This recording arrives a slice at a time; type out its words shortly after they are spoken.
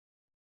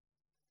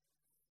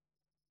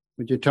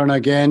Would you turn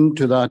again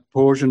to that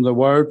portion of the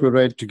word we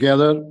read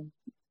together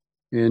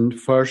in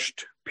 1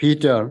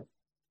 Peter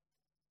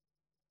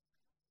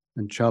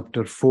in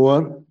chapter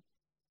 4,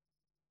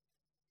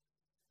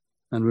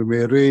 and we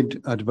may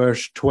read at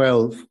verse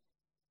 12.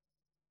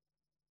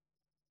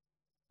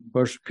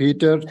 1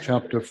 Peter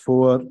chapter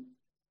 4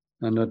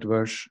 and at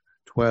verse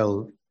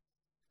 12.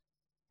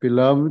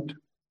 Beloved,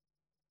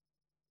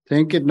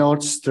 think it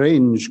not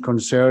strange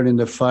concerning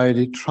the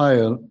fiery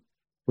trial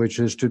which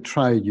is to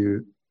try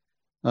you,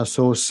 as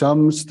though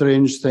some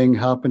strange thing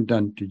happened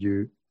unto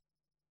you.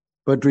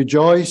 But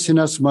rejoice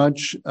inasmuch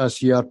as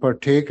ye are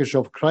partakers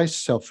of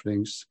Christ's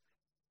sufferings,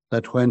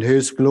 that when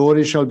his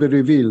glory shall be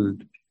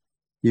revealed,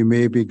 ye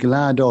may be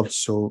glad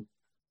also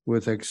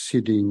with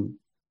exceeding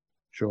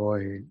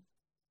joy.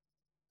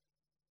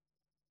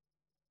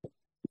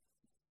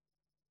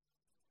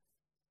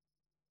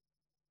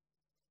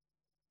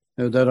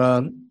 Now, there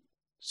are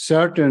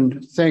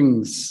certain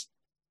things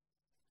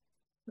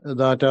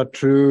that are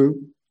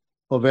true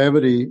of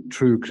every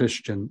true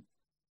Christian.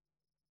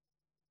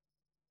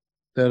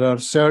 There are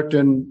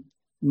certain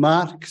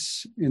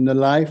marks in the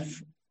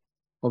life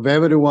of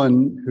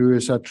everyone who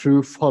is a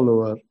true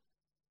follower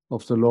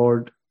of the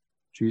Lord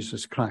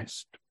Jesus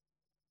Christ.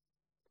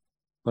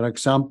 For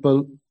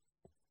example,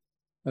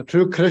 a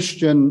true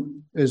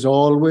Christian is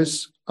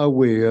always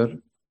aware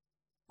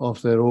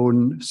of their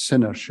own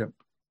sinnership.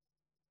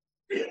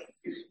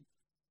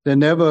 They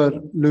never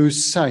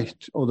lose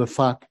sight of the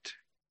fact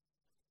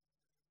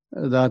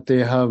that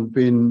they have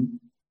been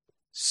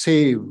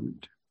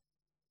saved,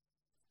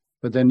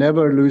 but they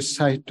never lose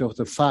sight of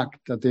the fact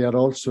that they are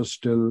also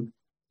still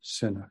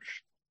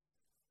sinners.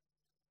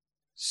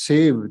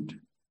 Saved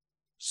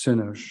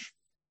sinners.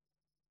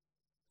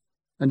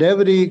 And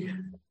every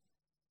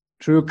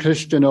true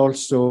Christian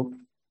also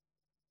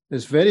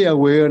is very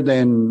aware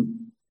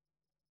then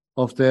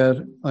of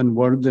their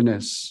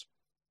unworthiness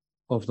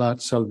of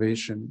that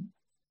salvation.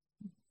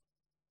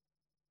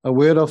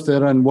 Aware of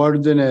their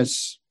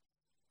unworthiness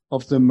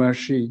of the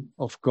mercy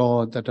of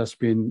God that has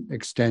been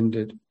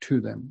extended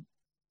to them.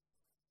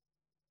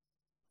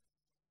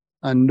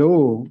 And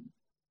no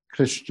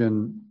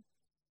Christian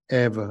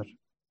ever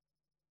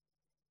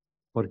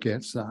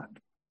forgets that.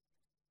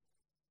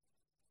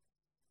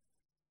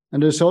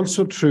 And it's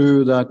also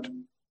true that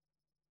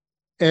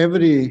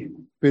every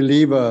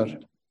believer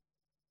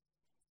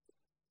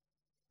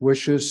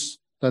wishes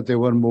that they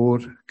were more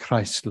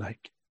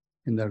Christ-like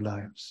in their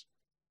lives.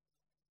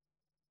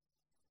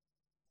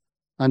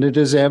 And it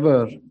is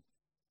ever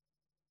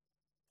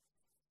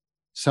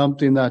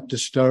something that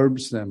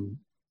disturbs them,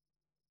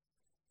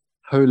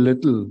 how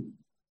little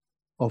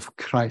of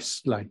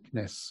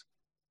Christ-likeness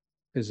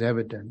is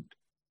evident.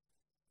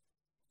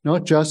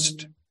 Not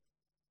just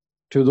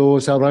to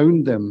those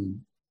around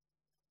them,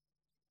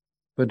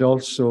 but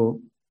also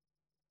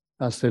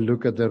as they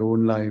look at their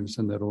own lives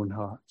and their own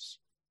hearts,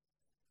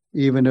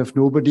 even if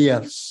nobody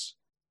else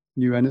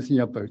knew anything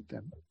about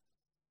them.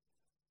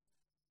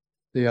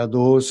 They are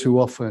those who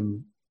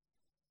often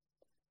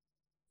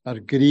are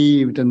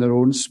grieved in their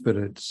own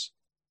spirits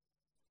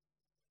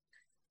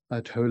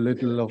at how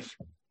little of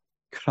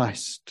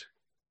Christ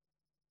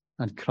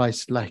and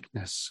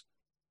Christ-likeness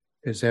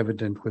is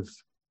evident with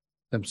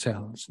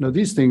themselves. Now,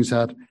 these things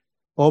are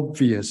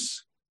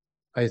obvious,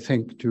 I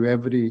think, to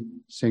every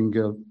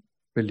single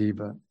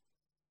believer.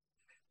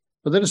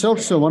 But there is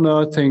also one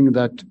other thing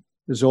that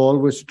is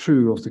always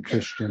true of the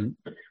Christian,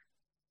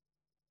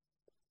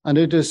 and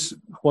it is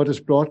what is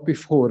brought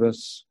before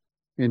us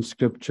in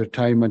Scripture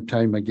time and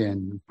time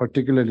again,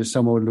 particularly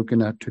some we're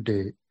looking at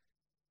today.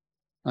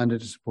 And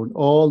it is about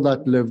all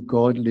that live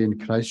godly in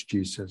Christ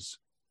Jesus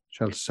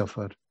shall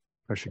suffer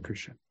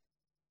persecution.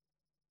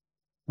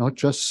 Not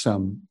just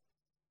some,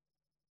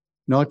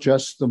 not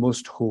just the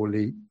most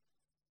holy,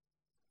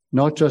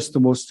 not just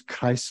the most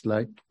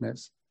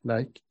Christ-likeness,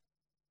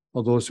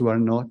 or those who are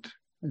not,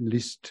 at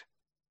least,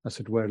 as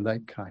it were,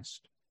 like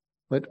Christ,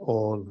 but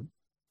all.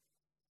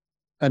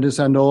 And it's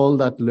an all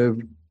that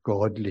live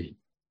godly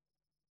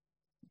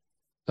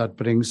that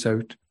brings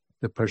out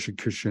the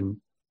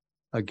persecution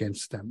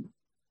against them.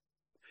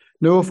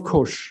 Now, of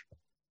course,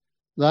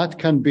 that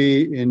can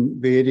be in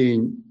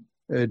varying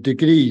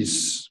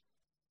degrees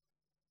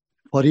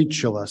for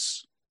each of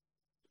us.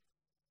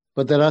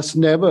 But there has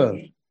never,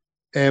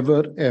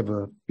 ever,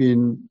 ever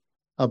been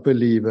a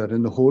believer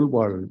in the whole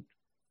world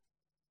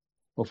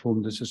of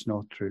whom this is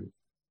not true.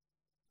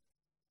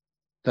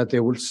 That they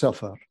will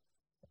suffer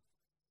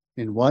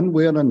in one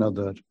way or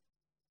another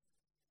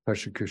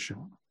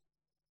persecution.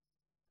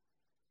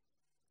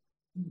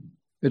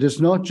 It is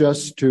not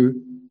just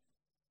to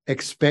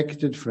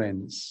expected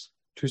friends,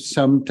 to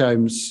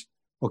sometimes,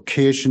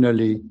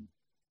 occasionally,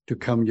 to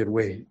come your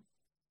way.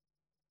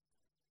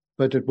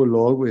 But it will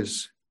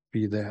always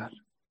be there.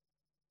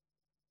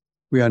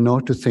 We are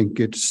not to think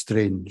it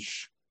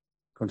strange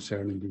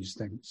concerning these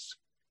things.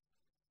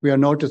 We are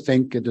not to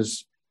think it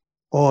is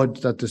odd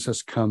that this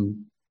has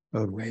come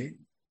our way.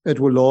 It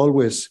will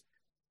always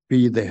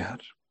be there.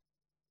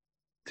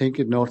 Think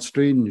it not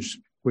strange,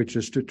 which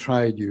is to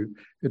try you.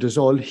 It is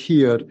all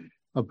here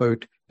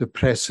about the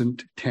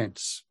present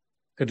tense.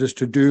 It is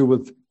to do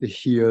with the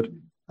here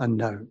and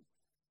now.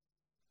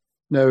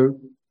 Now,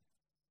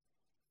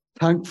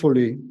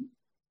 thankfully,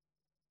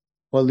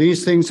 while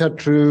these things are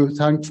true,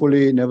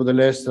 thankfully,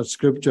 nevertheless, the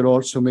Scripture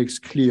also makes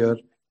clear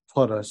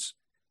for us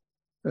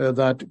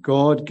that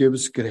God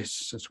gives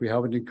grace, as we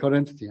have it in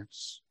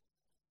Corinthians.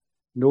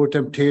 No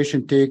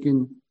temptation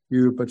taking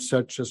you but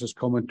such as is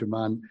common to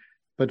man.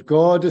 But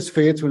God is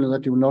faithful in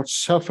that he will not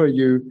suffer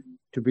you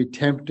to be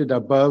tempted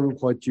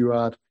above what you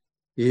are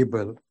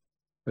able,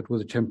 but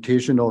with the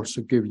temptation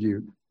also give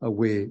you a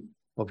way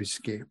of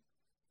escape.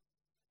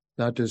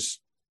 That is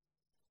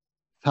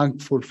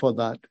thankful for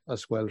that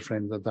as well,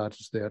 friend, that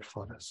is there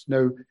for us.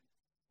 Now,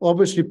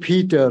 obviously,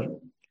 Peter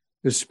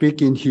is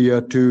speaking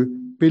here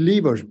to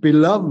believers.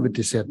 Beloved,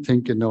 he said,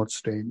 think it not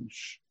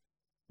strange.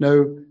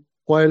 Now,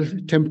 while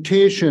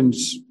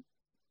temptations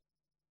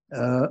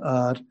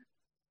are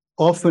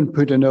often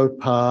put in our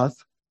path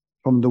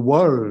from the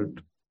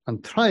world,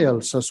 and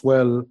trials as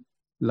well,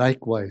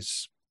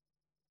 likewise,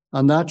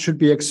 and that should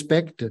be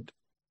expected,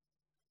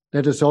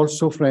 let us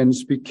also,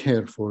 friends, be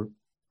careful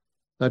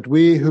that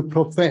we who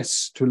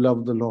profess to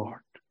love the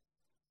Lord,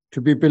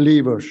 to be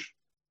believers,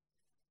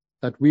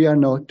 that we are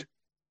not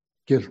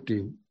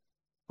guilty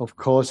of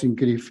causing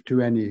grief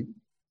to any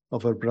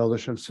of our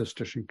brothers and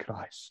sisters in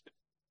Christ.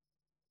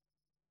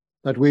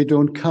 That we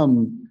don't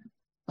come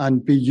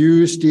and be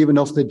used even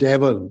of the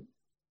devil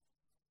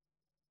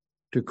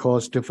to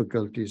cause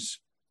difficulties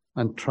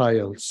and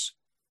trials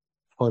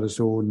for his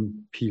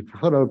own people,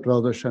 for our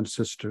brothers and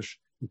sisters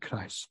in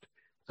Christ.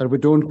 That we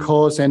don't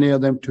cause any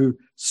of them to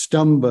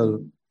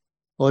stumble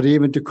or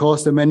even to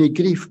cause them any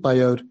grief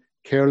by our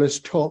careless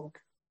talk,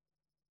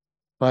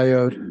 by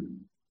our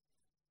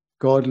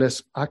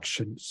godless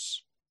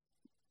actions,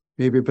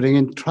 maybe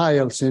bringing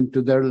trials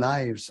into their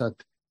lives that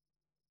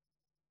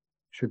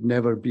should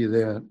never be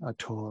there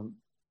at all.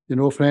 You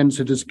know, friends,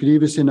 it is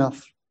grievous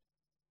enough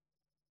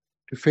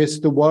to face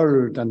the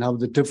world and have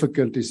the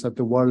difficulties that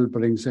the world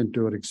brings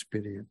into our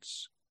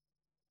experience.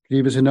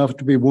 Grievous enough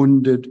to be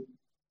wounded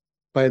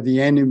by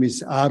the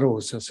enemy's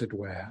arrows, as it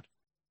were.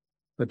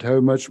 But how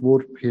much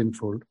more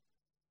painful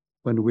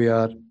when we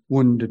are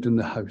wounded in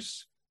the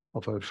house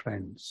of our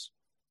friends.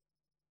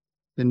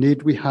 The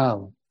need we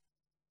have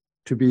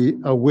to be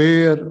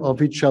aware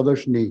of each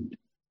other's need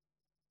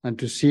and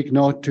to seek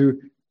not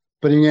to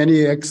bring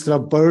any extra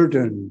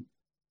burden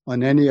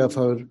on any of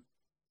our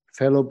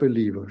fellow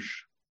believers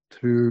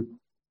through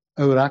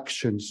our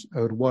actions,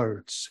 our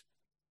words,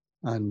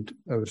 and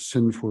our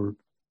sinful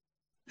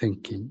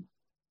thinking.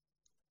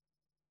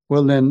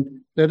 Well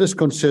then, let us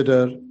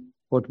consider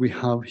what we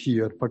have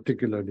here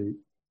particularly.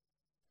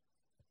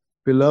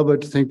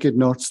 Beloved, think it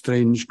not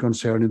strange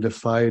concerning the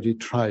fiery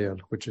trial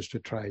which is to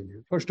try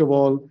you. First of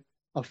all,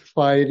 a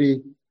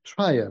fiery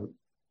trial.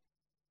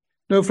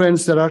 Now,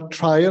 friends, there are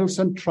trials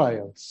and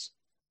trials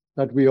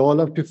that we all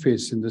have to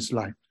face in this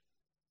life.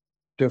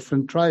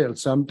 Different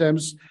trials.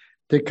 Sometimes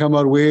they come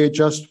our way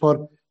just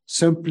for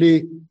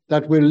simply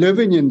that we're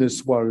living in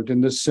this world, in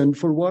this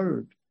sinful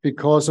world.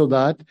 Because of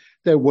that,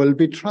 there will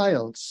be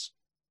trials.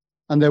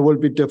 And there will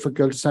be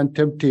difficulties and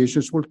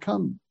temptations will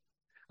come.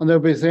 And there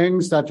will be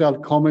things that are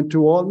common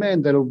to all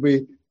men. There will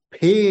be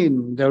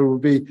pain, there will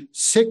be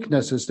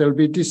sicknesses, there will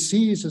be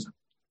diseases,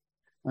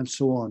 and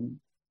so on.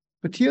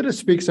 But here it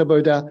speaks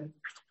about a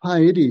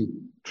fiery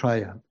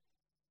trial,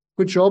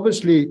 which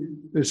obviously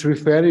is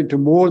referring to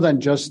more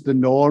than just the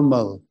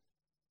normal,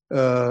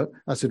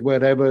 as it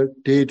were, ever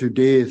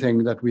day-to-day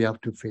thing that we have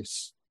to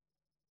face.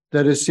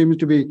 There seems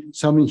to be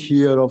something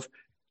here of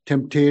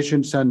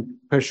temptations and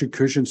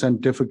persecutions and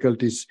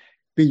difficulties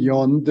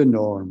beyond the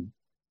norm.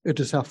 It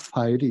is a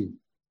fiery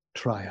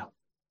trial.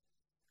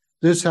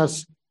 This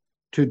has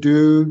to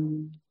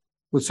do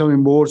with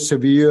something more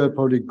severe,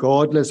 probably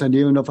godless, and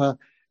even of a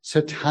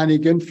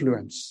satanic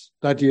influence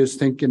that he is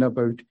thinking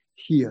about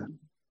here.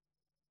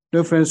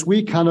 Now, friends,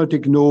 we cannot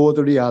ignore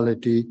the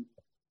reality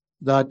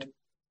that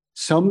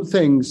some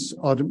things,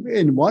 or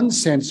in one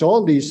sense,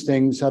 all these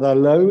things are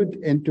allowed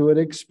into our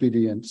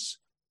experience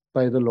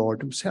by the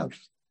Lord himself.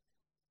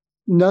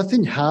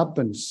 Nothing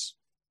happens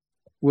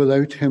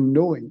without him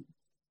knowing.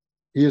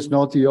 He is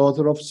not the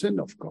author of sin,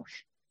 of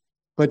course,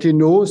 but he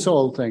knows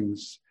all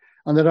things.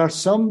 And there are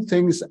some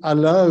things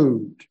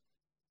allowed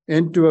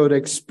into our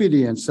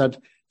experience that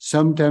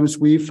sometimes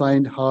we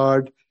find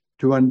hard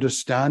to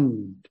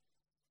understand,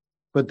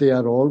 but they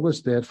are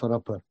always there for a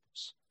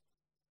purpose.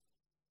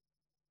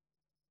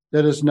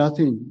 There is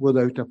nothing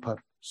without a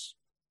purpose.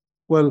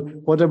 Well,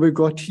 what have we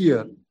got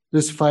here?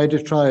 This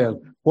fiery trial.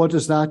 What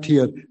is that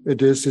here?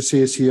 It is, it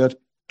says here,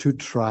 to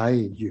try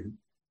you.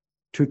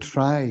 To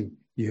try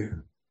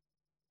you.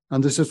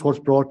 And this is what's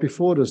brought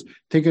before us.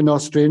 Think it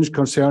not strange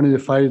concerning the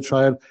fiery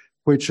trial,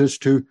 which is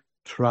to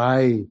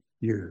try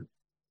you.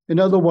 In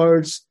other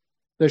words,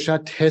 there's a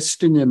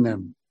testing in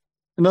them.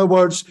 In other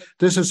words,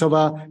 this is of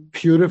a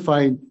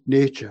purifying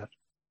nature.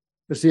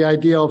 It's the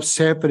idea of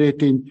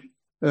separating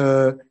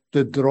the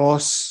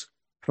dross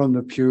from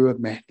the pure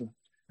metal.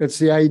 It's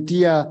the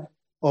idea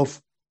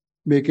of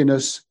making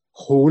us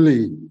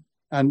holy,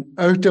 and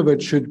out of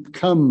it should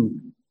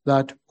come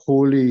that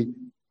holy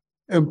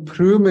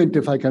improvement,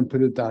 if I can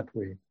put it that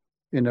way,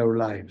 in our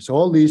lives.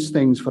 All these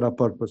things for a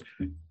purpose,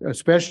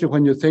 especially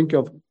when you think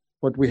of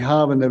what we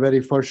have in the very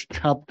first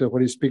chapter,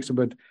 where he speaks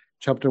about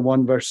chapter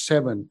 1, verse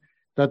 7,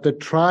 that the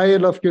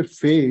trial of your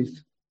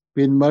faith,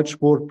 being much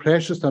more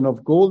precious than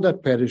of gold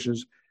that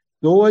perishes,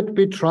 though it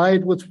be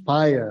tried with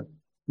fire,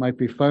 might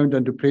be found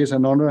unto praise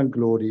and honor and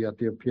glory at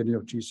the appearing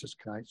of Jesus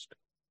Christ.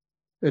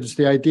 It is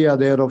the idea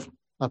there of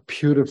a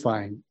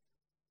purifying.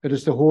 It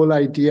is the whole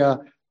idea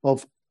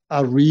of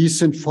a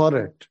reason for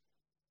it,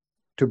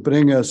 to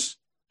bring us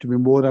to be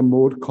more and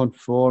more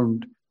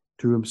conformed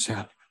to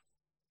himself.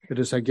 It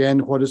is again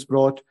what is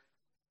brought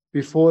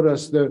before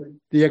us, the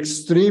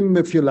extreme,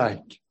 if you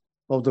like,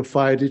 of the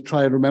fiery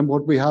trial. Remember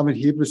what we have in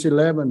Hebrews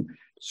 11,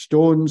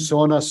 stoned,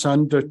 sawn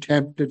asunder,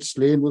 tempted,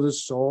 slain with a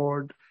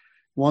sword,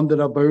 wandered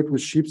about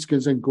with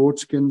sheepskins and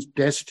goatskins,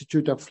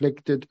 destitute,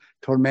 afflicted,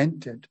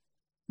 tormented.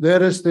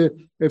 There is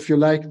if you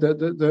like,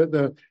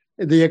 the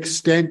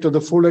extent, or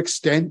the full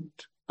extent,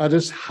 at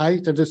its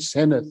height, at its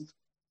zenith,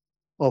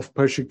 of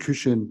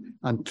persecution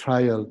and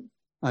trial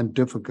and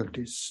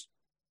difficulties.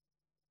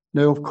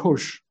 Now, of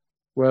course,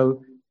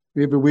 well,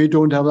 maybe we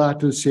don't have that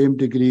to the same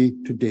degree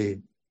today.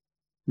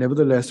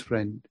 Nevertheless,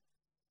 friend,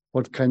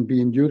 what can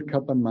be in your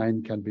cup and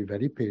mine can be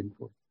very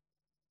painful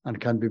and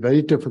can be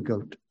very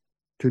difficult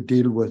to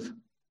deal with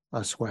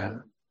as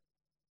well.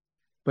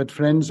 But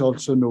friends,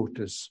 also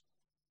notice,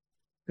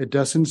 it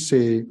doesn't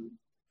say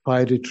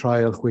fiery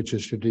trial which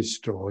is to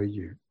destroy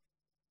you,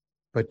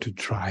 but to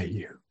try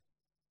you.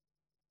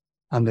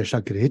 And there's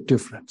a great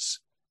difference.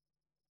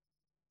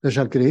 There's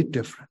a great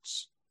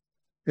difference.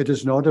 It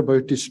is not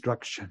about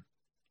destruction.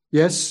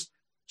 Yes,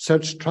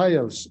 such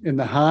trials in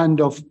the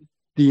hand of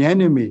the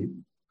enemy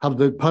have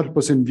the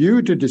purpose in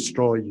view to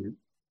destroy you.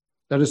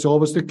 That is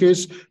always the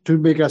case, to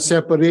make a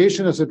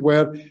separation, as it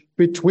were,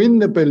 between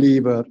the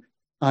believer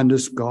and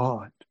his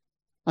God.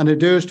 And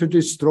it is to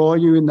destroy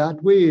you in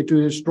that way,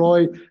 to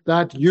destroy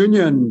that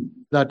union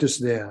that is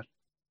there.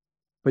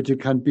 But you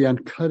can be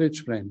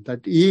encouraged, friend,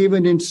 that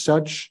even in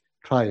such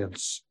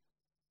trials,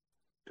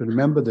 to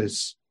remember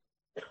this,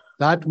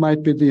 that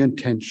might be the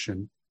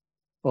intention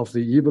of the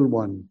evil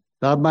one.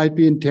 That might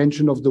be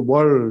intention of the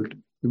world,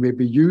 who may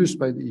be used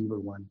by the evil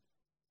one.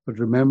 But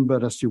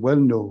remember, as you well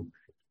know,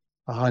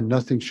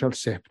 nothing shall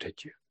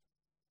separate you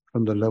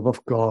from the love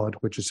of God,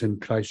 which is in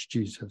Christ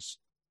Jesus,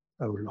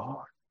 our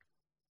Lord.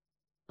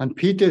 And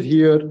Peter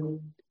here,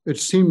 it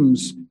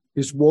seems,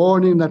 is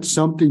warning that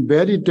something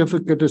very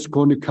difficult is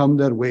going to come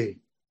their way.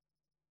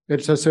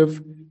 It's as if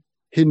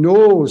he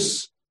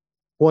knows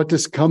what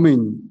is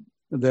coming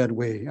their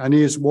way, and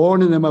he is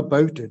warning them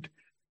about it.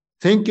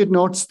 Think it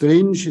not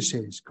strange, he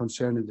says,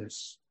 concerning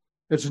this.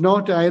 It's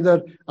not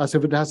either as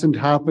if it hasn't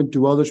happened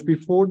to others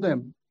before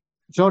them.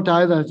 It's not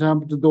either as it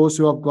happened to those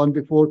who have gone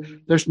before.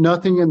 There's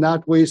nothing in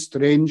that way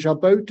strange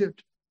about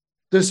it.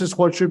 This is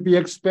what should be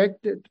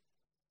expected.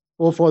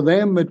 Or for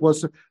them, it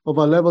was of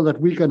a level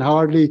that we can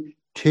hardly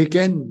take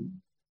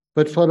in.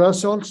 But for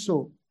us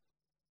also,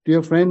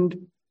 dear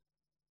friend,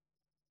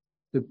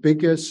 the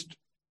biggest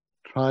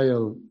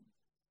trial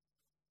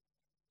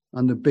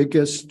and the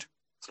biggest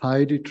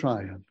fiery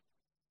trial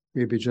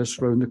may be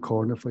just round the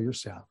corner for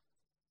yourself.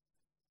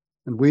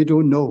 And we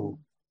don't know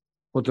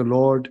what the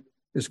Lord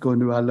is going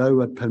to allow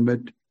and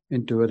permit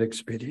into our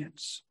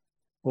experience.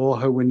 Oh,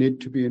 how we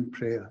need to be in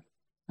prayer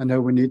and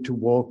how we need to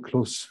walk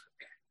close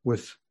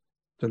with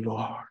the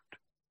Lord.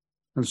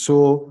 And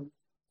so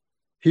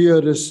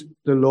here is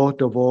the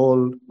lot of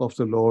all of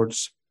the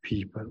Lord's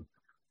people.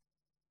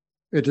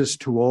 It is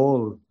to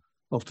all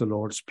of the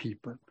Lord's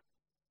people.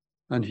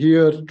 And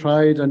here,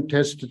 tried and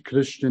tested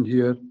Christian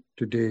here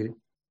today,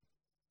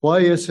 why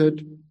is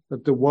it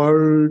that the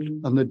world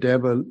and the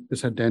devil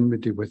is at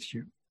enmity with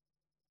you?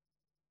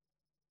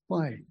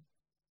 Why?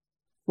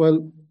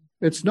 Well,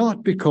 it's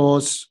not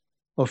because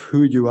of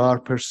who you are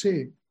per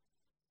se,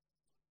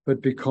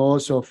 but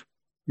because of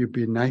you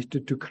be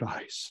united to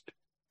Christ.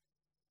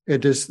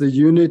 It is the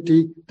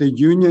unity, the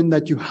union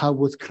that you have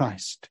with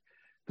Christ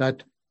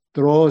that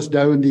draws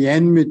down the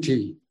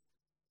enmity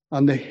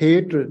and the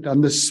hatred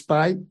and the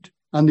spite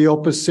and the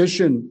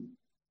opposition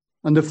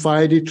and the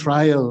fiery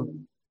trial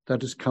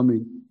that is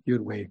coming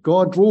your way.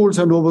 God rules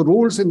and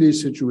overrules in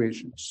these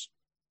situations.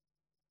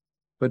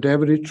 But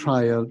every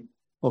trial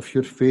of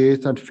your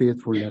faith and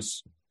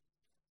faithfulness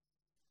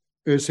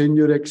is in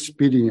your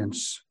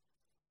experience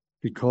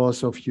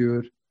because of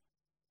your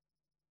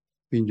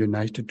being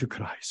united to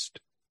Christ.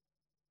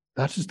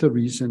 That is the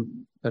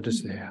reason that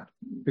is there,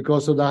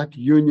 because of that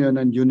union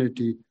and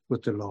unity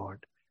with the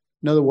Lord.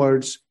 In other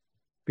words,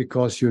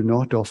 because you're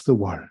not of the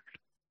world.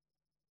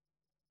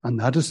 And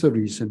that is the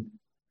reason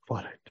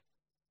for it.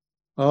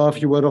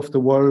 If you were of the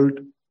world,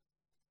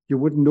 you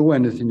wouldn't know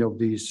anything of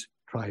these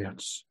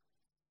trials.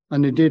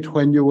 And indeed,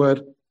 when you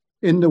were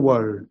in the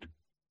world,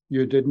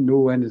 you didn't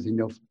know anything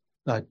of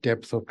that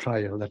depth of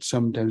trial that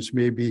sometimes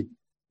maybe,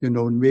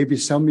 maybe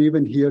some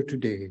even here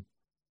today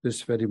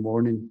this very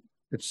morning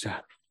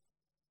itself.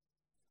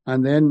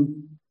 And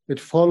then it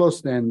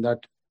follows then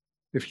that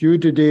if you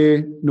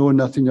today know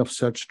nothing of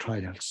such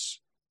trials,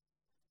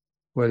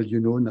 well, you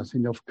know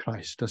nothing of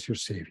Christ as your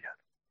Savior.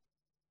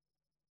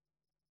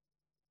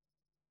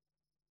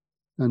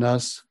 And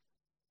as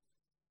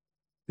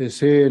they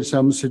say in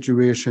some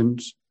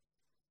situations,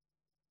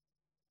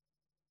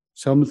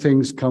 some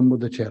things come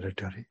with the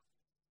territory.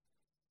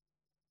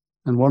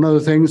 And one of the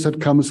things that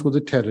comes with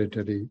the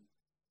territory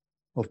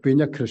of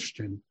being a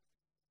Christian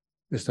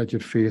is that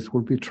your faith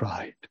will be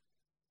tried,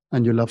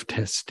 and you'll have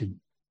testing,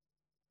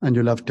 and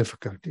you'll have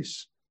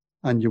difficulties,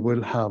 and you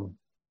will have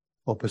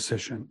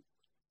opposition.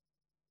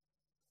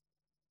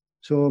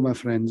 So, my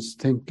friends,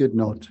 think it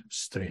not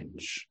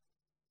strange.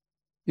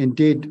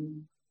 Indeed,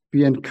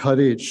 be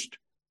encouraged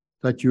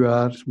that you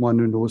are one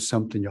who knows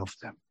something of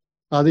them.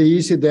 Are they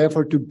easy,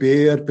 therefore, to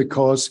bear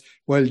because,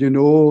 well, you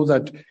know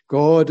that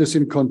God is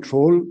in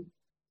control?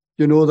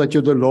 You know that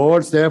you're the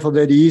Lord's, therefore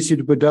they're easy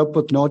to put up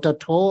with? Not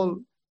at all.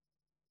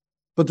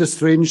 But the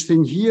strange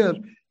thing here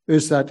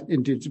is that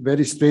it's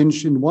very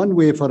strange in one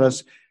way for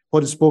us,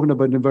 what is spoken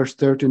about in verse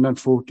 13 and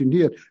 14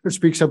 here. It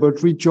speaks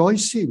about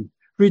rejoicing.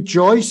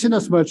 Rejoicing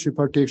as much as you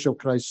partake of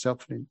Christ's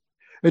suffering.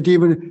 It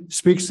even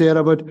speaks there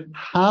about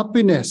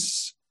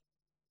happiness.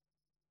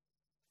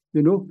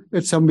 You know,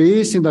 it's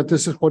amazing that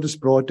this is what is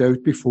brought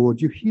out before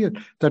you here,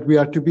 that we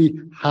are to be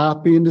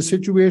happy in the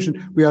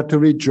situation. We are to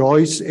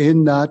rejoice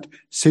in that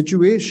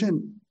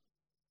situation.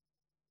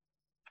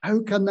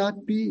 How can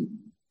that be?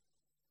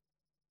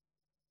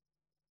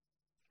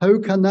 How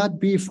can that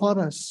be for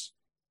us?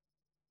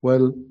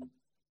 Well,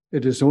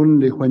 it is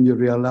only when you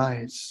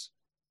realize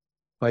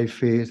by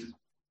faith,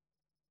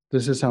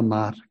 this is a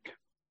mark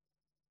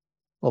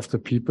of the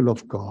people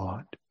of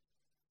God.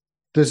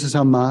 This is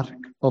a mark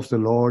of the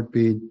Lord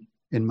being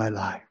in my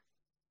life.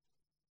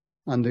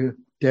 And the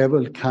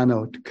devil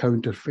cannot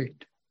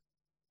counterfeit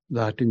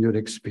that in your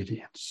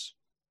experience.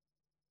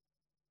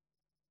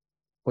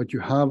 What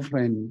you have,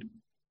 friend,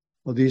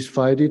 of these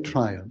fiery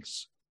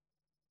trials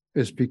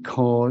is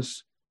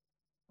because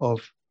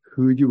of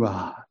who you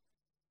are,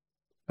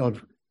 or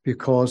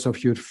because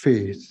of your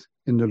faith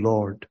in the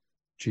Lord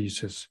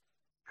Jesus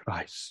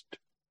Christ.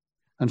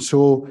 And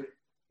so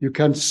you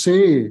can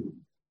say,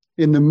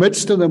 in the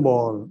midst of them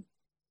all,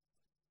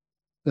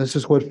 this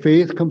is where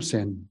faith comes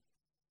in.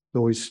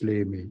 Though he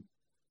slay me,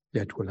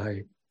 yet will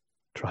I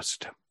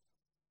trust him.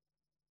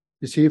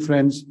 You see,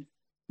 friends,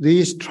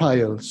 these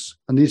trials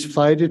and these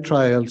fiery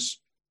trials,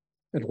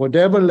 at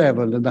whatever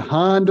level, in the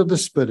hand of the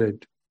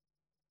Spirit,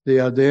 they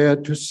are there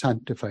to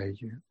sanctify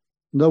you.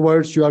 In other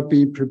words, you are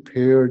being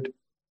prepared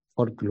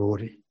for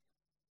glory.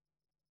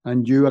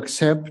 And you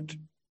accept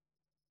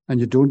and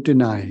you don't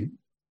deny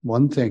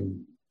one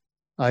thing: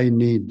 I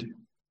need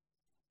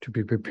to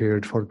be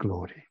prepared for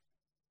glory.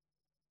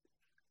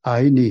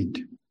 I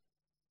need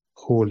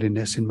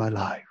holiness in my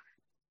life.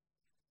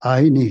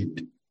 I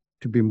need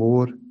to be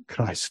more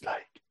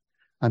Christ-like.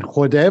 And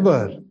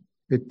whatever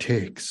it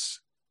takes,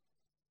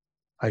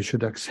 I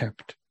should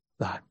accept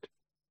that.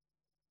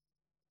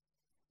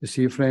 You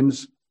see,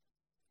 friends,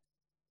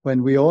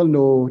 when we all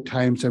know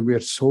times, and we are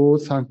so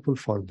thankful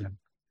for them,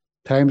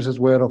 times as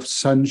were of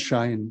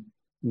sunshine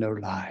in our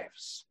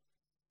lives,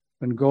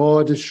 when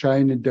God is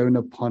shining down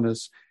upon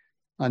us,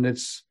 and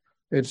it's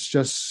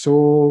just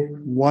so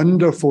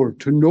wonderful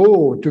to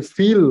know, to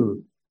feel,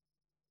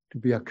 to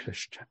be a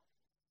Christian.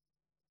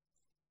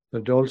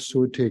 But it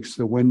also takes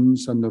the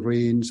winds and the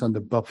rains and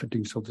the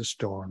buffetings of the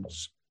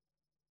storms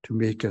to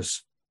make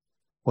us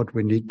what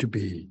we need to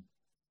be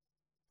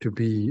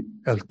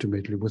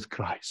ultimately with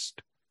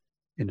Christ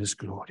in his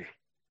glory.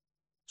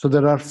 So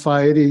there are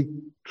fiery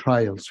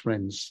trials,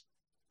 friends,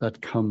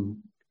 that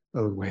come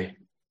our way.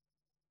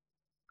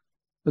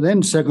 But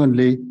then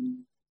secondly,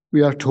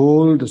 we are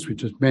told, as we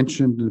just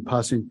mentioned in the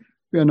passing,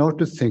 we are not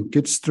to think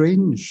it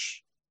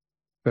strange.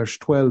 Verse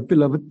 12,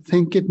 beloved,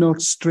 think it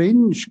not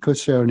strange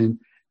concerning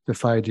the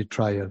fiery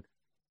trial,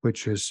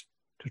 which is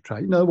to try.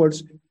 In other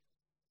words,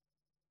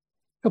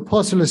 the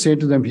apostle is saying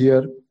to them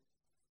here,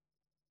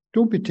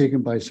 don't be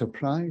taken by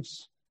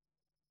surprise.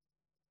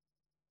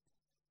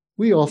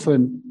 We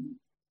often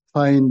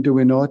find, do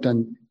we not,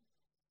 and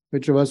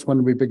which of us,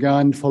 when we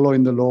began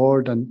following the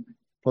Lord, and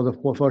for the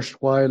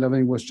first while,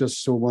 everything was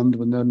just so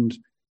wonderful, and then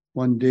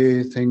one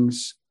day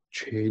things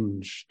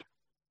changed.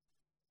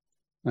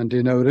 And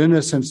in our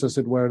innocence, as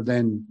it were,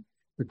 then,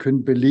 we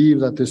couldn't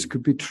believe that this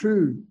could be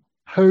true.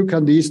 How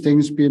can these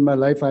things be in my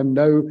life? I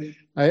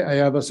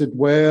have, as it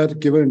were,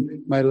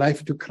 given my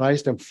life to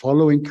Christ. I'm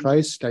following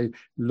Christ. I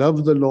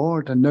love the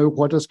Lord. And now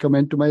what has come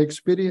into my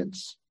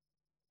experience?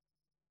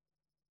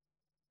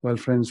 Well,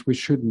 friends, we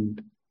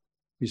shouldn't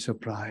be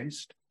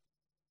surprised.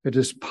 It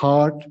is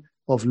part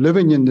of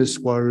living in this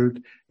world.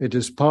 It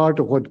is part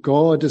of what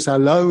God is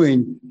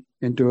allowing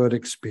into our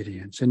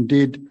experience.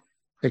 Indeed,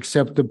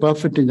 except the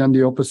buffeting and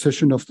the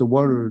opposition of the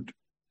world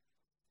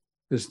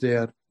is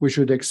there, we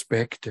should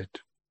expect it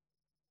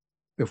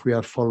if we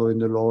are following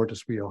the Lord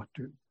as we ought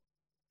to.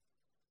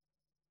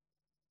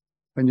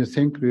 When you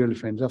think, really,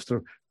 friends,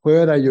 after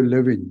Where are you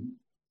living?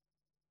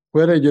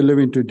 Where are you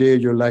living today,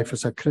 your life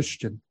as a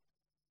Christian?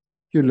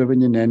 You're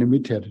living in enemy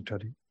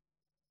territory.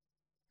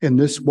 In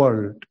this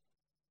world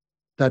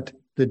that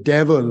the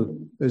devil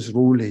is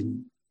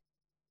ruling.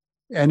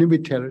 Enemy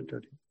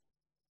territory.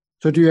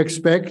 So do you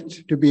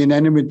expect to be in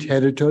enemy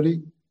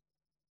territory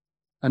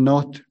and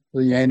not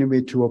the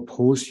enemy to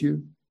oppose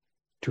you,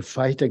 to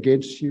fight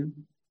against you,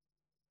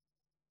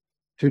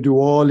 to do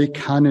all he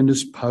can in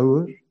his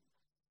power?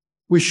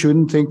 We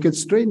shouldn't think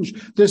it's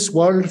strange. This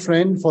world,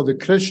 friend, for the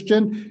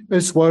Christian,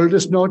 this world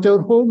is not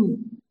our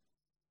home.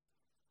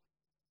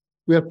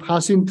 We are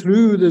passing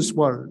through this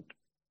world.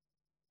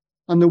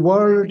 And the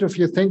world, if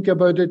you think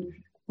about it,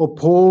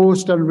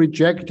 opposed and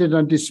rejected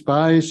and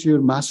despised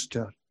your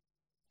master.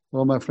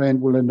 Oh, my friend,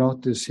 will it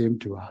not the same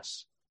to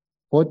us?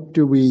 What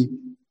do we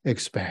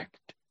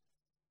expect?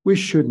 We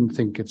shouldn't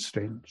think it's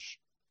strange.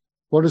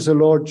 What does the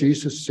Lord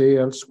Jesus say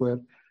elsewhere?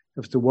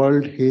 If the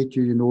world hate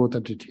you, you know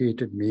that it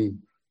hated me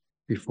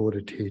before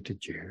it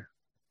hated you.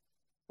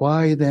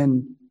 Why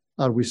then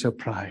are we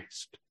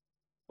surprised?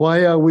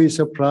 Why are we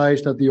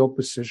surprised at the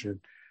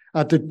opposition,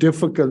 at the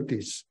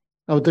difficulties,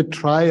 at the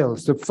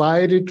trials, the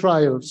fiery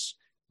trials,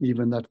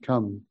 even that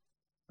come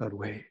our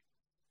way?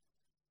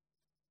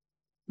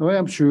 Now, I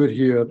am sure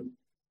here,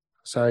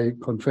 as I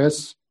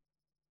confess,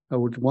 I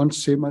would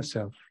once say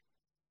myself,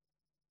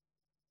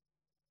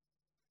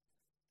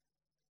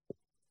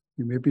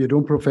 maybe you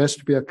don't profess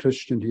to be a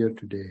Christian here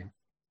today,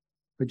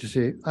 but you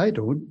say, I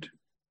don't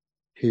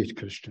hate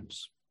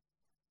Christians.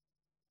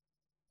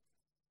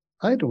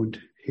 I don't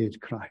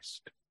hate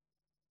Christ.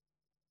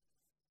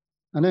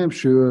 And I am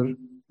sure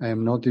I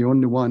am not the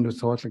only one who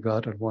thought like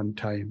that at one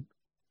time,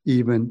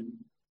 even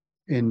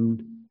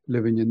in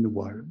living in the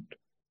world.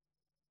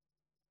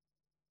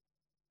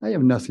 I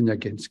have nothing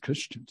against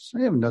Christians.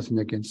 I have nothing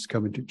against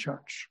coming to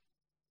church.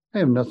 I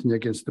have nothing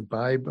against the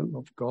Bible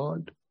of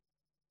God.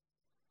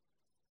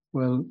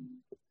 Well,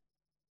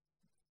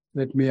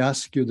 let me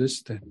ask you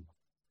this then.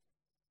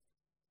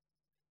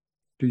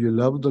 Do you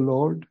love the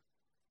Lord?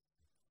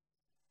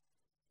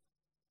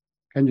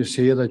 Can you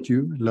say that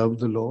you love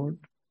the Lord?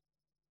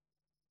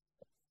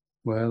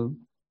 Well,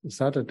 is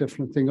that a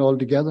different thing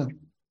altogether?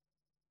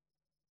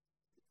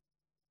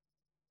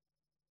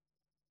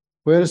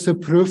 Where is the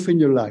proof in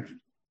your life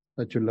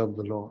that you love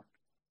the Lord?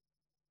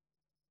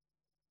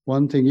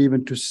 One thing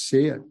even to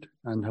say it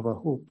and have a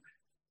hope,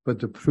 but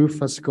the proof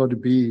has got to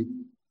be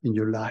in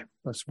your life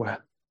as well.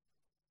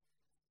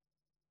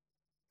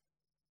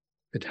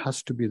 It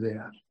has to be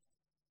there.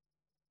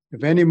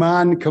 If any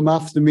man come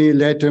after me,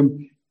 let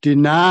him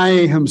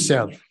deny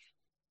himself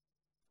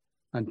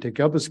and take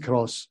up his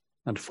cross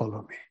and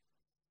follow me.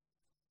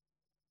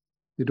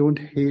 You don't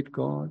hate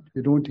God.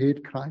 You don't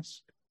hate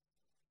Christ.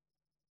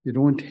 You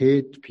don't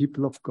hate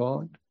people of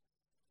God.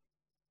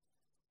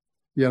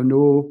 You have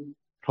no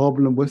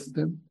problem with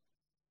them.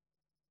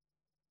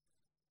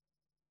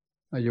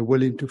 Are you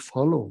willing to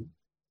follow?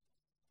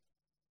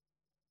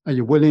 Are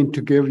you willing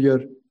to give your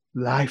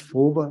life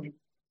over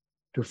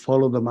to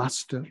follow the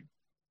Master?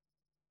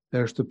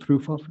 There's the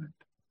proof of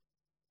it.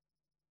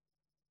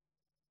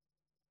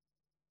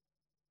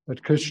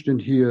 But Christian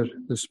here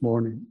this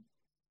morning,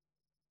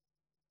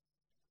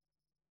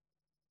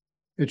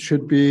 it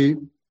should be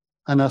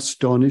an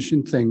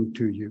astonishing thing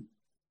to you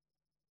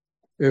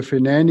if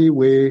in any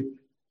way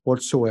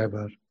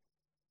whatsoever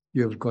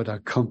you've got a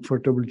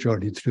comfortable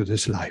journey through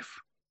this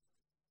life.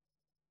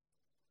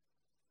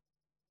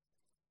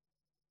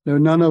 Now,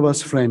 none of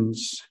us,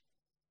 friends,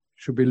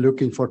 should be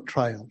looking for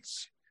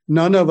trials.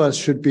 None of us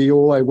should be,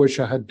 oh, I wish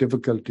I had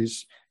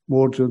difficulties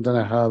more than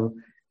I have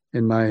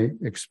in my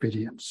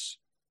experience.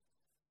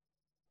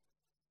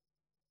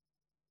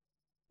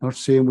 Not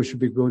saying we should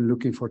be going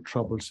looking for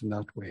troubles in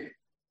that way.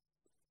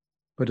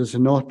 But is it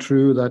not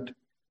true that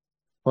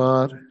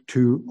far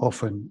too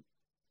often,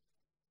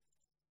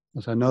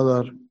 as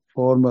another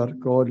former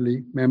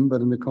godly member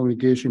in the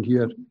congregation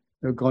here,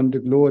 who gone to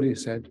glory,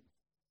 said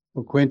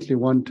quaintly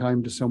one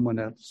time to someone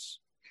else,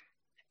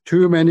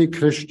 too many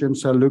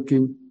Christians are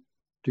looking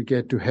to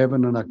get to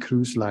heaven on a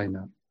cruise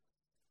liner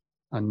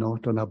and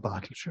not on a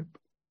battleship.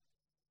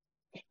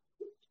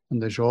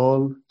 And there's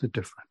all the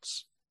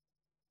difference.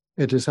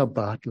 It is a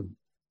battle.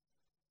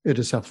 It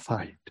is a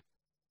fight.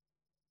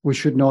 We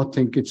should not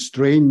think it's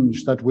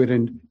strange that we're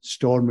in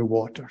stormy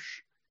waters.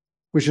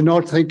 We should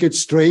not think it's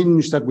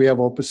strange that we have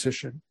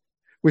opposition.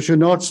 We should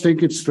not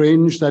think it's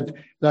strange that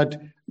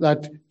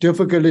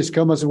difficulties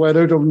come as well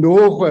out of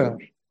nowhere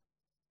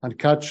and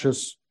catch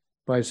us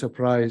by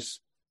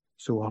surprise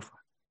so often.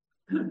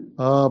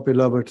 Ah,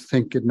 beloved,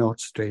 think it not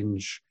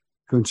strange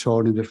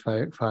concerning the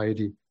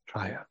fiery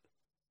trial.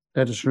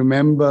 Let us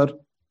remember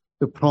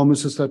the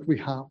promises that we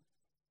have.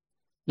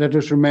 Let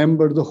us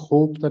remember the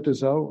hope that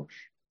is ours.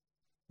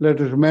 Let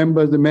us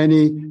remember the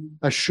many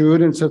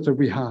assurances that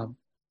we have,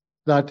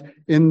 that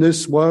in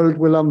this world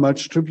we'll have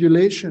much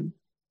tribulation.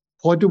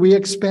 What do we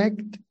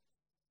expect?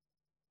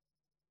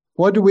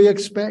 What do we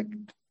expect?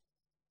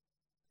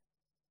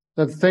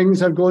 That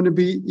things are going to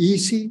be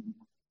easy?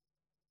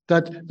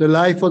 That the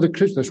life of the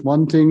Christian, there's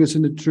one thing,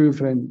 isn't it true,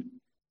 friend,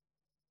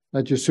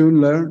 that you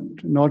soon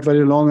learned, not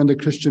very long in the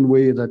Christian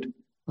way, that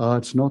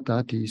it's not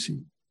that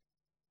easy.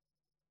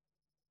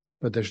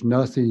 But there's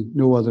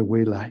no other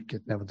way like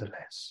it,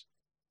 nevertheless.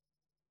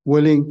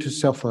 Willing to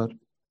suffer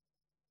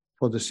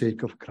for the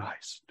sake of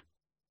Christ.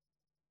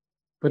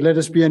 But let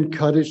us be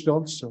encouraged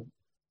also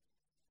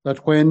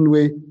that when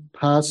we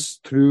pass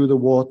through the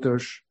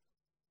waters,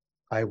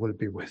 I will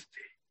be with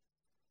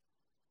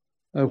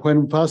thee. And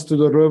when we pass through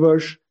the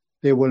rivers,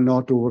 they will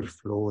not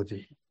overflow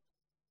thee.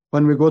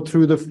 When we go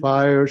through the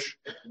fires,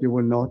 you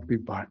will not be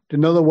burnt.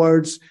 In other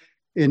words,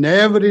 in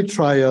every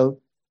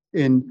trial,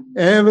 in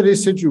every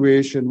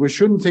situation, we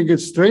shouldn't think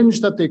it's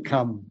strange that they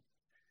come.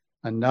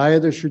 And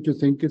neither should you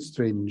think it's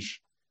strange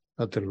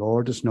that the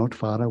Lord is not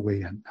far away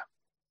in them,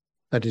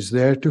 that He's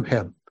there to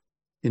help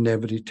in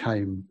every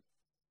time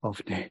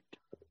of need.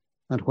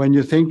 And when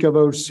you think of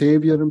our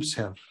Savior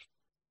Himself,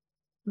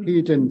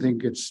 He didn't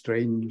think it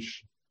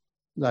strange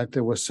that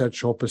there was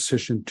such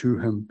opposition to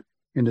Him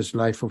in His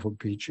life of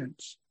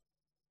obedience.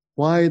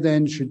 Why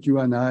then should you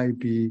and I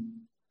be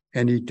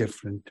any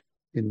different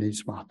in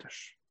these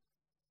matters?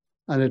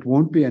 And it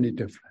won't be any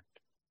different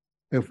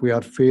if we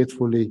are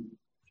faithfully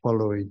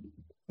following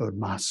our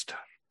Master.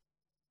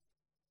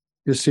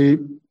 You see,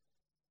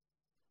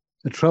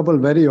 the trouble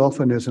very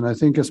often is, and I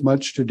think as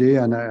much today,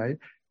 and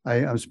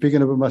I'm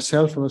speaking about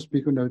myself, I'm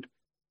speaking about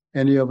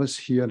any of us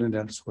here and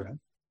elsewhere.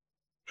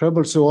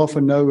 Trouble so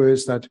often now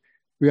is that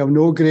we have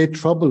no great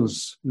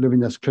troubles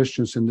living as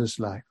Christians in this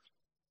life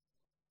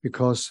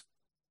because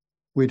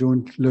we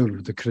don't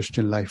live the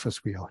Christian life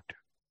as we ought to.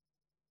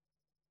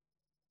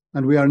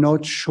 And we are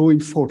not showing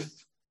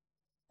forth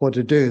what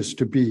it is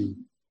to be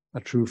a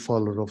true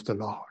follower of the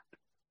Lord.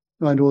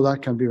 Now, I know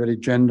that can be very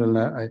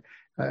general.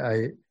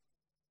 I'm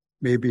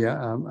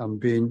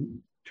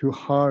being too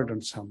hard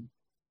on some,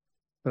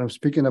 but I'm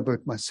speaking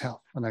about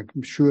myself, and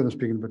I'm sure I'm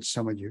speaking about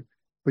some of you.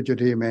 Put your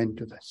amen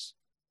to this.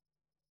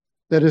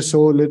 There is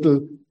so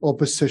little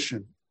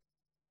opposition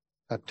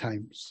at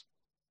times.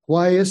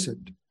 Why is it?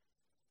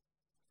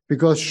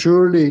 Because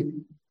surely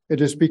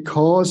it is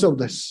because of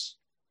this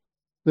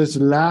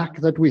lack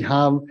that we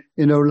have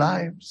in our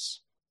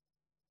lives.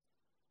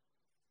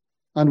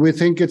 And we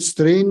think it's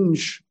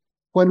strange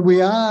when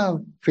we are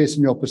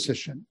facing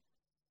opposition.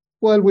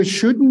 Well, we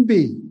shouldn't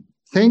be.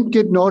 Think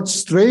it not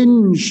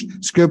strange,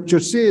 Scripture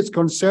says,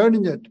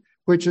 concerning it,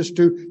 which is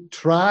to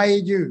try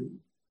you.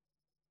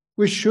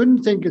 We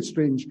shouldn't think it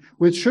strange.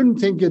 We shouldn't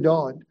think it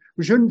odd.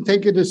 We shouldn't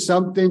think it is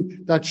something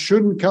that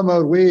shouldn't come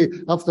our way.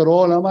 After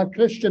all, I'm a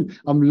Christian.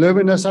 I'm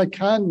living as I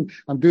can.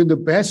 I'm doing the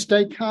best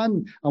I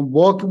can. I'm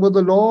walking with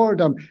the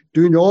Lord. I'm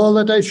doing all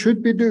that I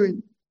should be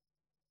doing.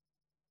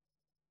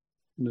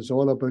 And it's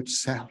all about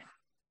self.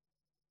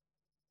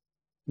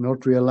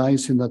 Not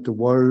realizing that the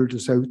world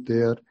is out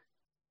there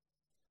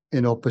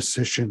in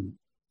opposition.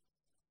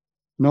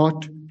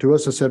 Not to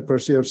us, as I said, per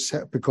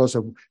se, because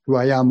of who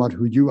I am or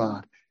who you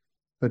are,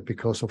 but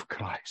because of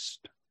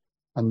Christ.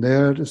 And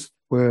there is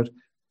where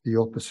the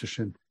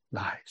opposition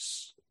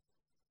lies.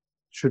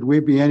 Should we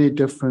be any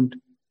different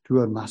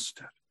to our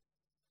Master?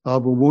 We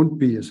won't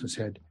be, as I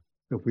said,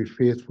 if we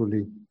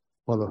faithfully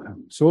follow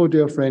Him. So,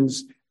 dear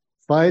friends,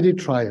 fiery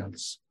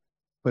trials,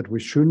 but we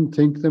shouldn't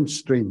think them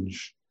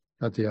strange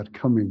that they are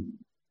coming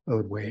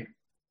our way.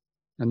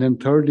 And then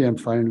thirdly and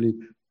finally,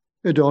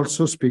 it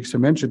also speaks, I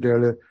mentioned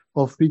earlier,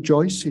 of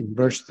rejoicing.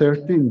 Verse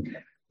 13,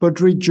 but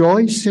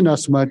rejoice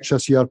inasmuch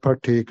as ye are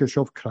partakers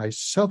of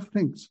Christ's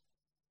sufferings.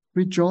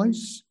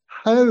 Rejoice.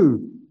 How?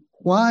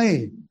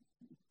 Why?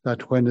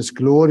 That when His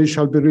glory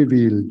shall be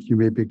revealed, you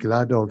may be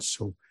glad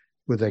also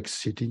with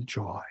exceeding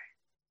joy.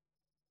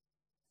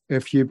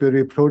 If ye be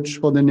reproached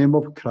for the name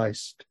of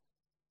Christ,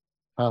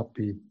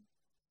 happy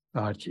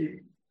are ye.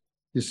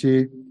 You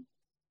see,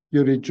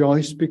 you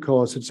rejoice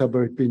because it's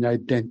about being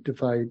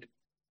identified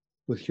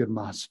with your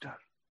Master.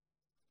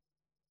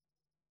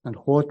 And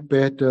what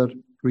better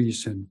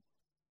reason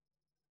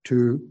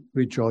to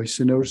rejoice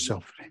in our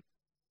suffering?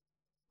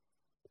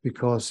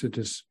 Because it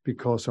is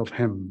because of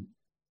Him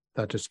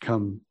that has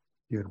come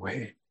your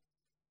way.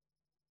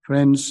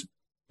 Friends,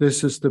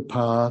 this is the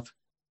path,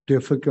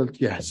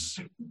 difficult, yes,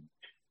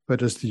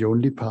 but it's the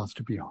only path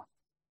to be on.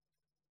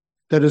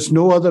 There is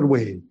no other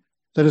way.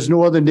 There is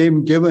no other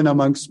name given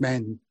amongst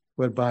men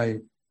whereby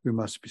we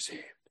must be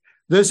saved.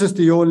 This is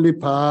the only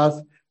path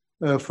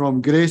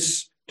from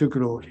grace to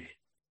glory.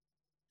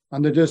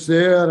 And it is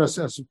there,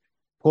 as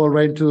Paul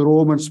writing to the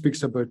Romans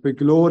speaks about, with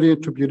glory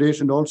and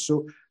tribulation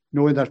also,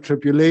 knowing that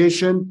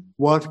tribulation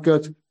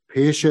worketh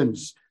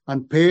patience,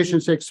 and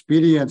patience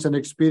experience, and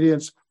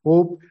experience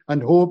hope,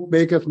 and hope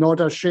maketh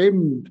not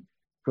ashamed,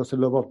 because the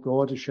love of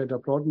God is shed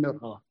abroad in our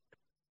heart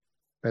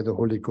by the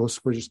Holy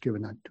Ghost which is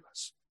given unto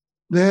us.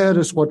 There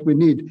is what we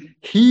need.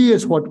 He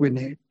is what we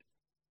need.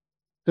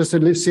 Does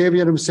the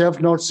Savior Himself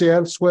not say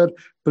elsewhere,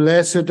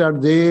 blessed are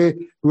they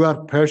who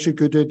are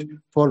persecuted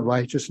for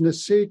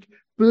righteousness' sake?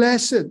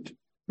 Blessed.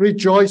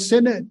 Rejoice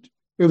in it.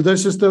 If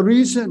this is the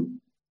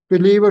reason,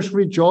 believers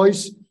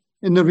rejoice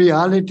in the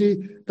reality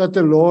that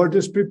the Lord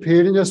is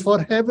preparing us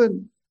for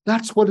heaven.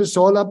 That's what it's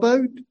all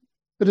about.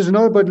 It is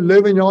not about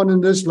living on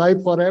in this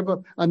life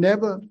forever and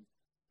ever.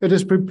 It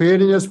is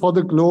preparing us for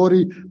the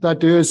glory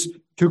that is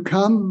to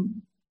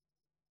come.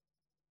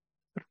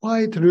 But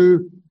why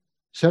through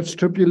such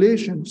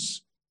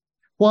tribulations?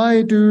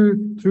 Why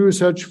through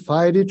such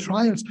fiery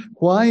trials?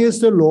 Why is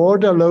the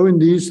Lord allowing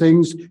these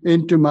things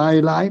into my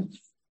life?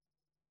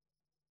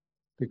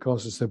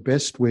 Because it's the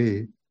best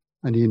way,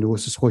 and he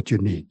knows it's what you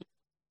need.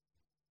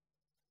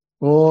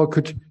 Oh,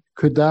 could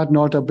that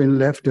not have been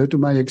left out of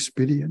my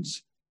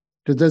experience?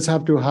 Did this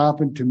have to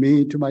happen to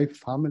me, to my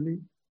family?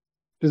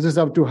 Does this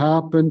have to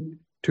happen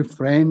to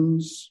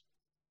friends?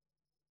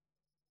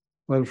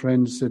 Well,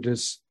 friends, it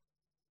is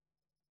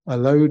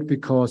allowed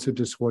because it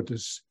is what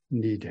is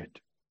needed.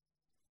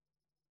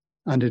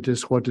 And it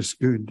is what is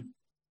good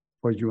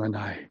for you and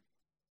I.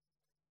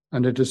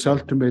 And it is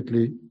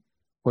ultimately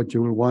what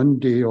you will one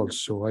day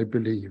also, I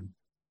believe,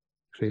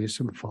 praise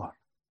him for.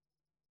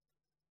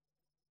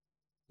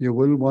 You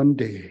will one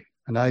day,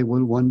 and I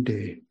will one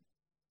day,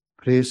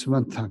 praise him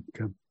and thank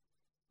him.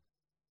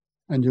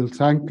 And you'll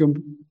thank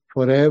him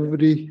for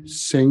every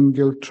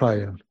single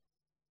trial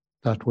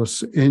that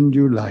was in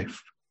your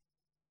life.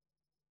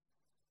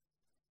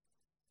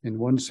 In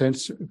one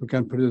sense, if we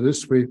can put it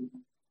this way,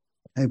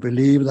 I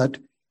believe that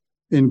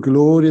in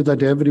glory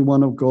that every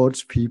one of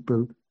God's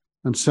people,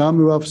 and some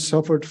who have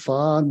suffered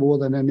far more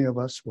than any of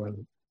us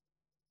will,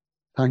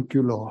 thank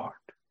you, Lord.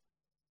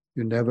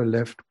 You never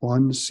left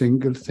one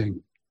single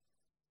thing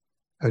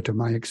out of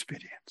my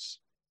experience.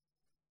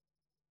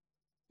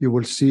 You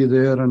will see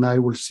there, and I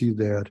will see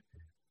there,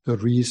 the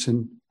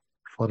reason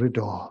for it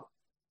all.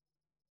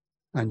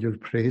 And you'll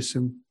praise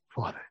him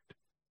for it.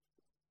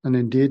 And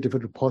indeed, if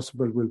it is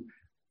possible,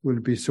 we'll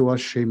be so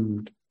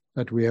ashamed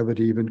that we ever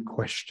even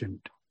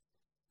questioned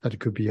that it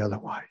could be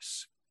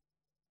otherwise.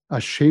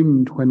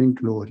 Ashamed when in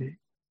glory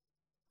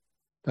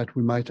that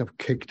we might have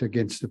kicked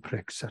against the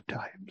pricks at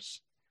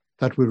times,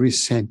 that we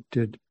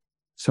resented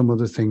some of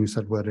the things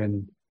that were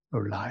in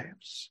our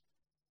lives.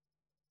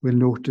 We'll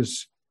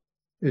notice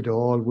it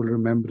all, we'll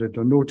remember it.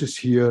 Or notice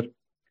here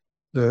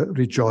the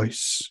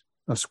rejoice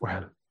as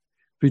well.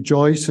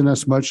 Rejoice in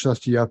as much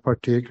as ye are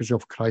partakers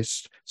of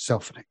Christ's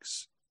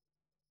sufferings.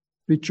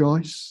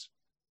 Rejoice.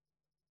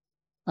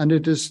 And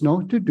it is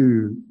not to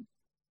do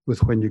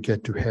with when you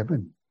get to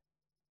heaven.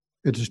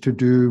 It is to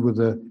do with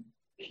the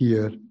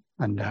here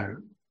and now.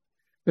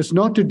 It's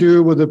not to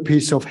do with the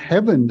peace of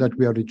heaven that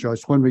we are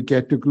rejoiced when we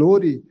get to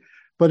glory,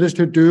 but it's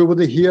to do with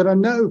the here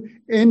and now.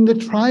 In the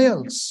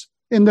trials,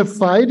 in the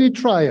fiery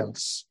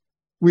trials,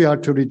 we are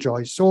to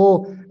rejoice.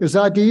 So is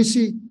that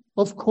easy?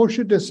 Of course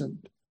it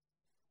isn't.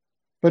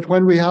 But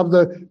when we have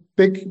the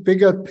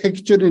bigger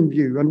picture in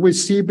view and we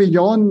see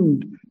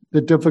beyond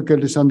the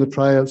difficulties and the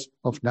trials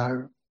of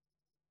now,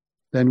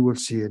 then we'll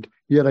see it.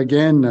 Here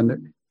again,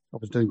 and I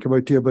was didn't come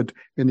out here, but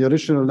in the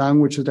original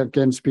language, it's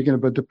again speaking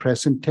about the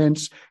present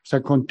tense. It's a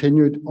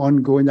continued,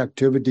 ongoing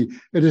activity.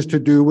 It is to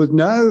do with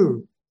now.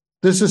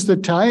 This is the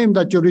time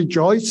that you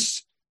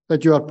rejoice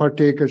that you are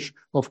partakers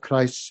of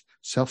Christ's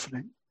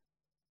suffering.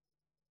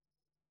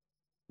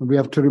 And we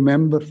have to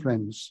remember,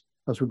 friends,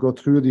 as we go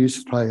through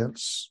these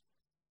trials,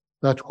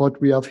 that what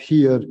we have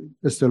here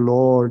is the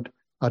Lord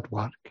at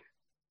work.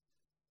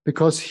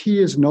 Because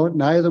he is not,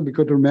 neither, we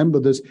could remember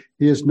this,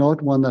 he is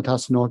not one that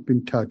has not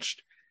been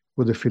touched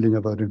with the feeling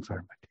of our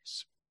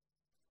infirmities.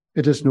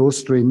 It is no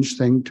strange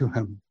thing to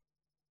him.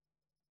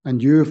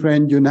 And you,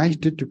 friend,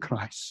 united to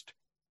Christ,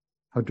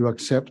 have to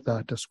accept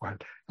that as well.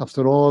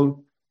 After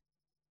all,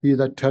 he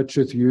that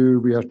toucheth you,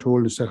 we are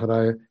told in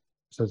Zechariah,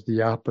 is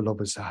the apple of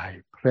his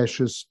eye,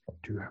 precious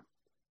to him.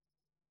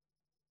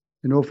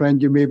 You know,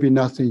 friend, you may be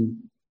nothing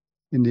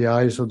in the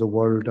eyes of the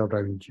world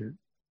around you.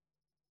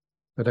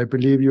 But I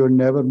believe you are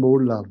never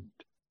more loved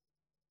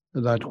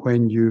than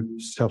when you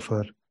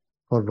suffer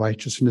for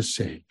righteousness'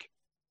 sake,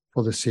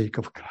 for the sake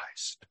of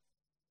Christ.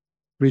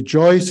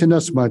 Rejoice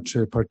inasmuch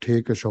as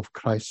partakers of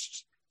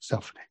Christ's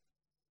suffering.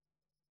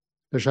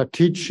 There's a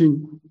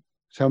teaching,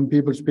 some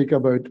people speak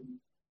about,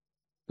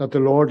 that the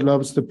Lord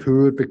loves the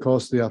poor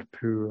because they are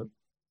poor,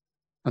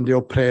 and the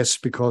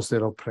oppressed because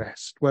they're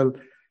oppressed. Well,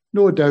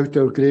 no doubt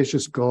our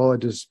gracious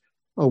God is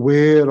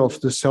aware of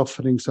the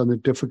sufferings and the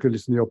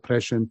difficulties and the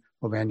oppression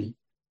of any.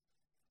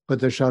 But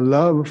there's a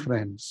love,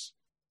 friends,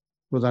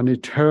 with an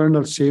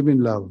eternal saving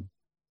love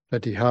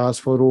that he has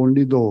for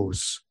only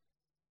those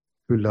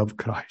who love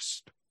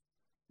Christ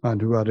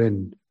and who are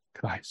in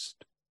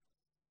Christ.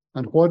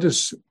 And what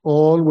is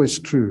always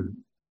true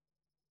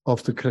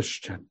of the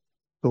Christian,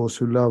 those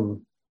who love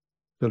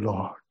the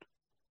Lord,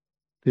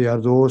 they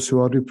are those who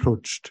are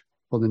reproached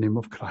for the name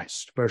of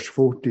Christ. Verse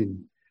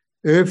 14,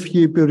 if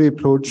ye be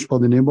reproached for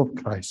the name of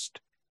Christ,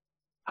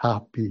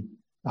 happy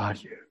are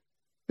you.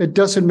 It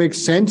doesn't make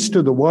sense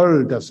to the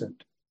world, does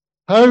it?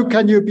 How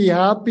can you be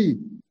happy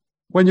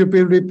when you've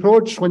been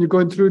reproached, when you're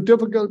going through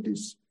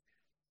difficulties?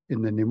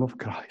 In the name of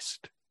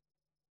Christ.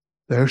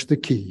 There's the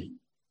key.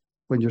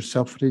 When you're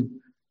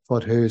suffering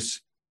for his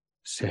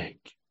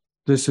sake.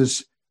 This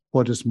is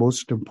what is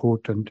most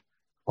important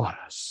for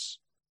us.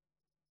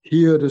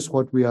 Here is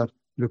what we are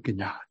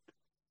looking at.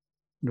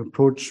 An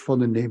approach for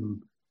the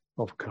name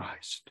of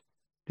Christ.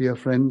 Dear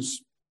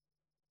friends,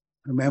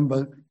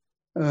 remember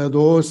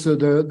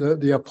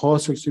the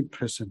apostles in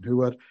prison who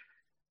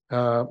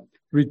were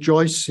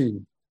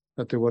rejoicing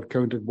that they were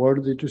counted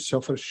worthy to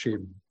suffer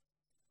shame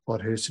for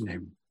his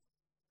name.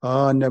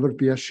 Never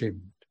be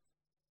ashamed.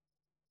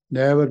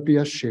 Never be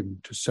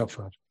ashamed to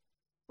suffer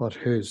for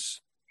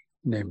his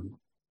name.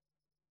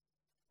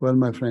 Well,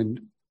 my friend,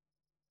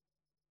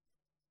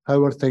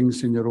 how are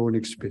things in your own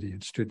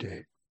experience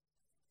today?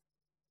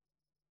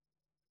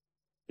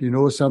 Do you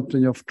know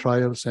something of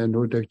trials? I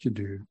no doubt you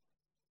do.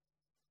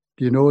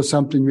 Do you know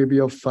something maybe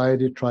of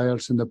fiery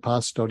trials in the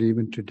past or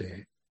even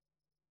today?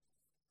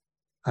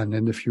 And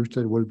in the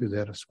future will be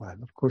there as well.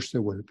 Of course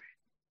there will be.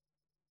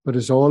 But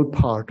it's all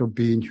part of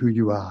being who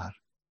you are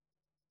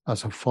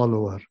as a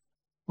follower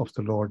of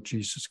the Lord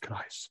Jesus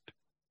Christ.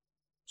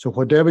 So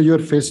whatever you're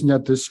facing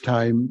at this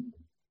time,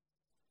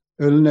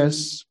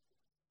 illness,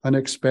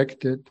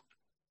 unexpected,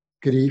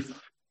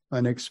 grief,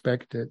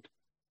 unexpected,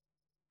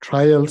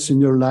 trials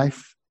in your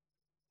life,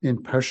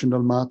 in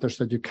personal matters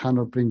that you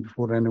cannot bring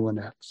before anyone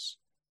else.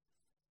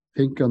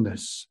 Think on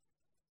this.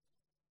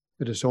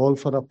 It is all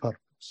for a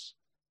purpose.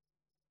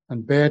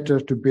 And better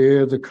to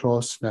bear the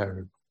cross now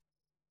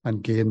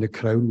and gain the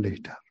crown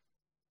later.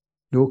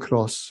 No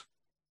cross,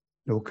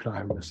 no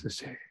crown, as they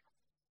say.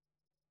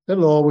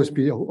 There'll always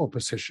be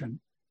opposition.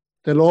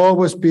 There'll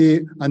always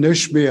be an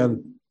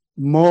Ishmael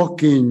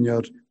mocking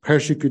or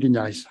persecuting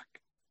Isaac.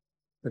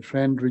 But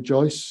friend,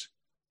 rejoice,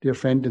 dear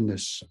friend, in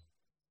this.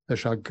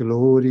 There's a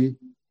glory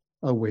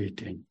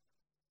awaiting,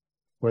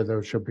 where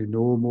there shall be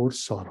no more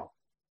sorrow,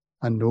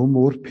 and no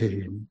more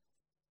pain,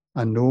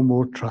 and no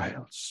more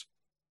trials,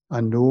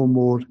 and no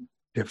more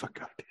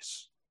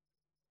difficulties.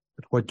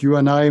 But what you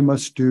and I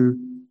must do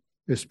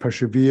is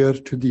persevere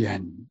to the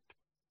end,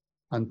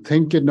 and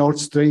think it not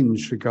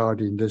strange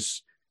regarding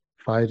this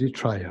fiery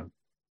trial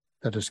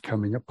that is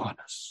coming upon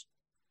us.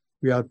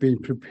 We are being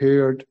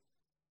prepared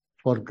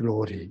for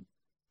glory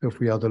if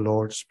we are the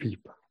Lord's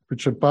people.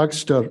 Richard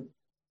Baxter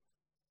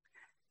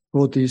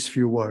wrote these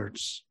few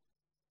words.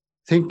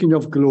 Thinking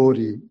of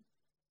glory,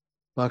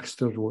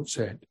 Baxter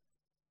said,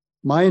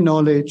 my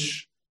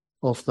knowledge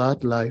of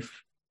that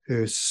life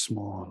is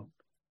small.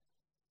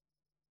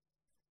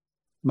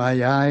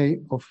 My eye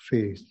of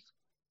faith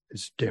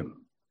is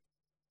dim.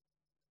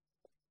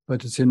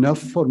 But it's enough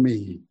for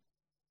me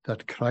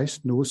that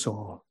Christ knows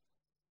all,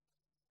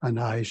 and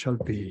I shall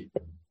be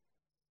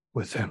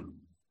with him.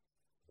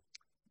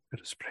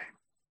 Let us pray.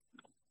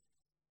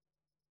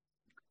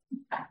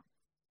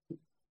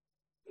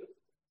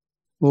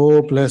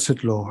 Oh,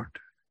 blessed Lord,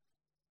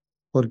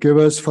 forgive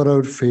us for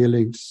our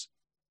failings,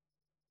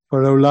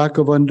 for our lack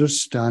of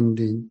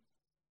understanding,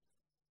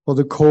 for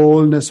the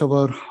coldness of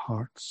our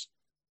hearts,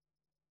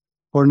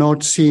 for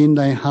not seeing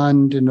thy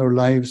hand in our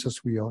lives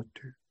as we ought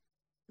to.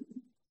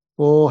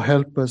 Oh,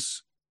 help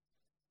us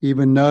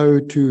even now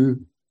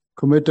to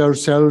commit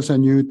ourselves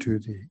anew to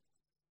thee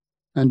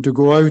and to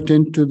go out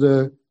into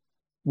the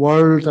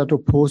world that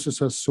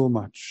opposes us so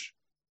much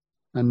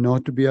and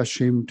not to be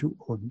ashamed to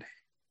own thee.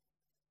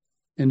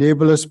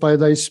 Enable us by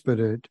thy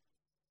Spirit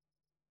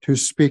to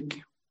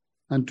speak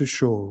and to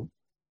show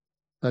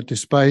that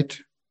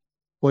despite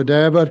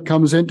whatever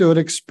comes into our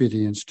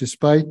experience,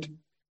 despite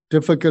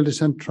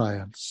difficulties and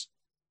trials,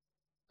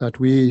 that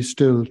we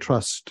still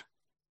trust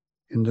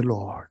in the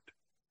Lord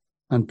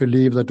and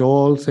believe that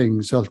all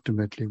things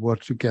ultimately work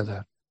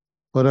together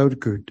for our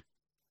good,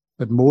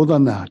 but more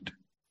than that,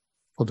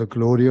 for the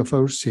glory of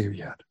our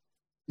Saviour,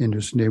 in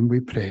whose name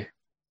we pray.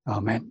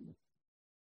 Amen.